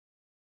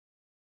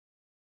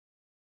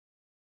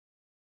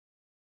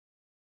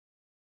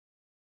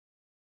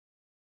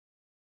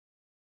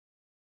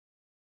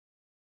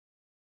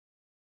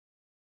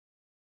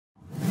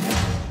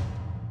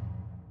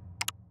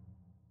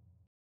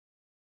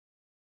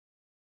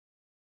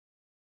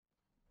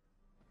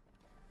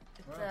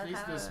At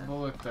least this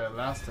bullet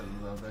lasted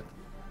a little bit.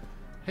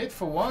 Hit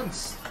for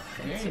once.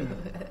 Game.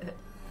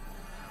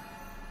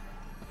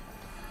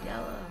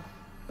 Yellow.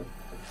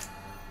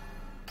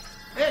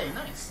 Hey,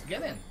 nice.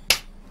 Get in.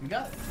 You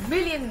got it.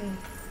 Million.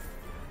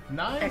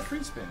 9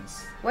 free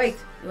spins. Wait,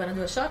 you wanna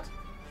do a shot?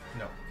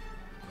 No.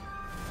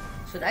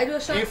 Should I do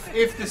a shot?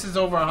 If this is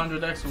over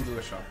 100x, we'll do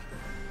a shot.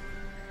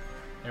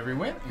 Every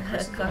win?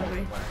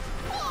 Concrete.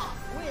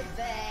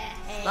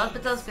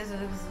 Hospital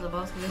specifics is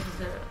about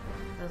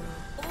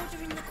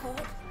Order in the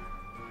court.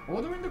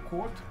 Order in the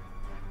court.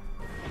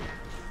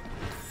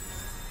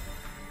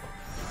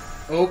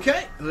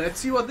 Okay, let's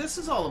see what this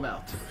is all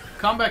about.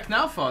 Come back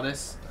now for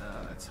this.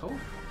 Let's hope.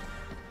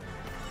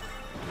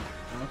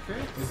 Okay,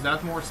 is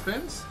that more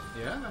spins?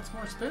 Yeah, that's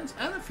more spins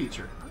and a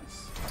feature.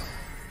 Nice.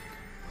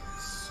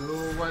 So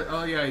what?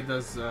 Oh yeah, it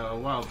does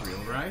wild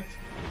reel, right?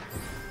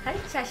 Hi,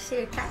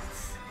 Cheshire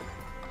Cats.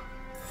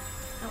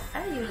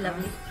 How are you,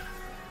 lovely?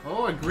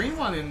 Oh, a green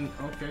one in.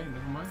 Okay,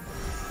 never mind.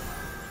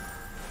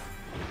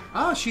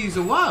 Ah, she's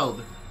a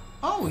wild.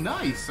 Oh,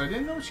 nice. I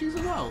didn't know she's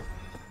a wild.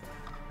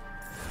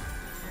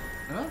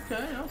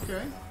 Okay,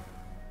 okay.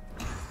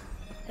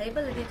 Hey,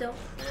 Balladito.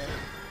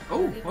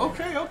 Oh,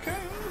 okay, okay.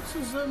 This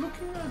is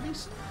looking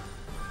decent.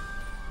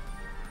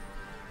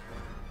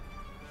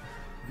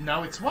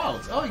 Now it's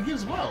wilds. Oh, it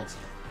gives wilds.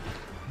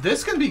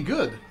 This can be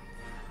good.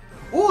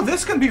 Oh,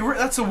 this can be.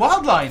 That's a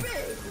wild line.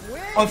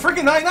 On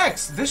freaking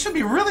 9x. This should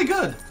be really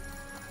good.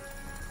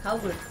 How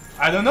good?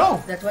 I don't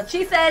know. That's what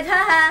she said.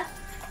 Haha.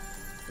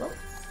 Well,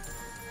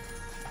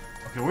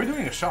 okay, we're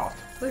doing a shot.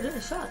 we're doing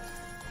a shot.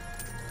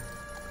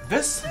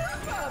 This.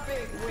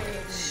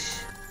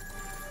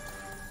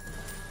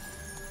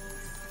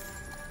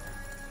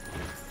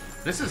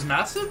 This is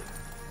massive.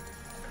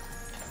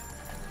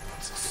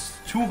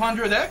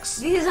 200x.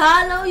 This is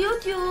hello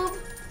YouTube.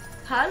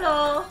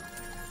 Hello.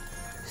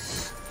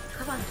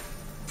 Come on.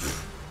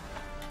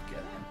 Get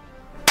in.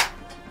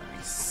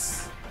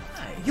 Nice.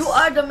 Nice. You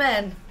are the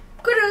man.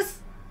 Kudos.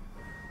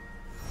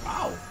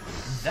 Wow.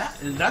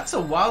 That's a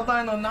wild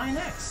line on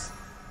 9x.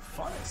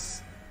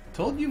 Funnest.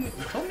 Told me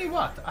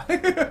what? And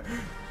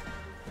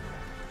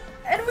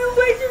we're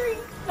wagering.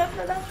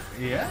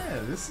 Yeah,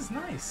 this is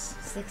nice.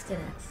 16x.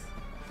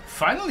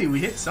 Finally, we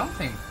hit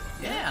something.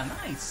 Yeah,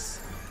 nice.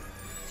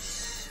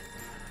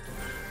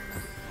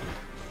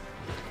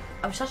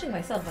 I'm shushing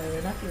myself, by the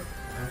way, not you.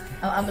 Okay.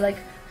 I'm like,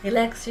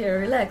 relax here,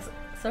 relax.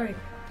 Sorry.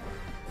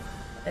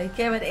 I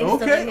came and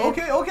instantly.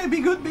 Okay.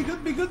 Be good.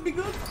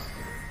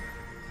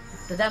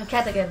 The damn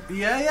cat again.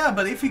 Yeah,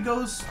 but if he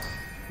goes,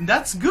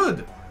 that's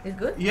good. Is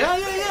good?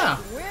 Yeah.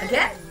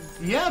 Again?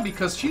 Yeah,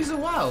 because she's a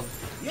wild.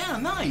 Yeah,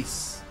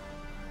 nice.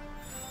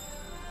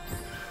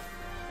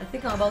 I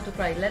think I'm about to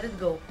cry. Let it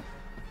go.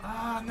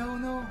 Ah,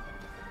 no.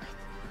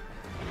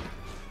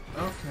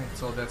 Okay,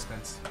 it's all dead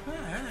spins.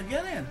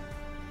 Get in.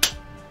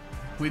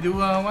 We do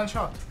one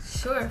shot.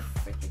 Sure.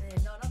 Freaking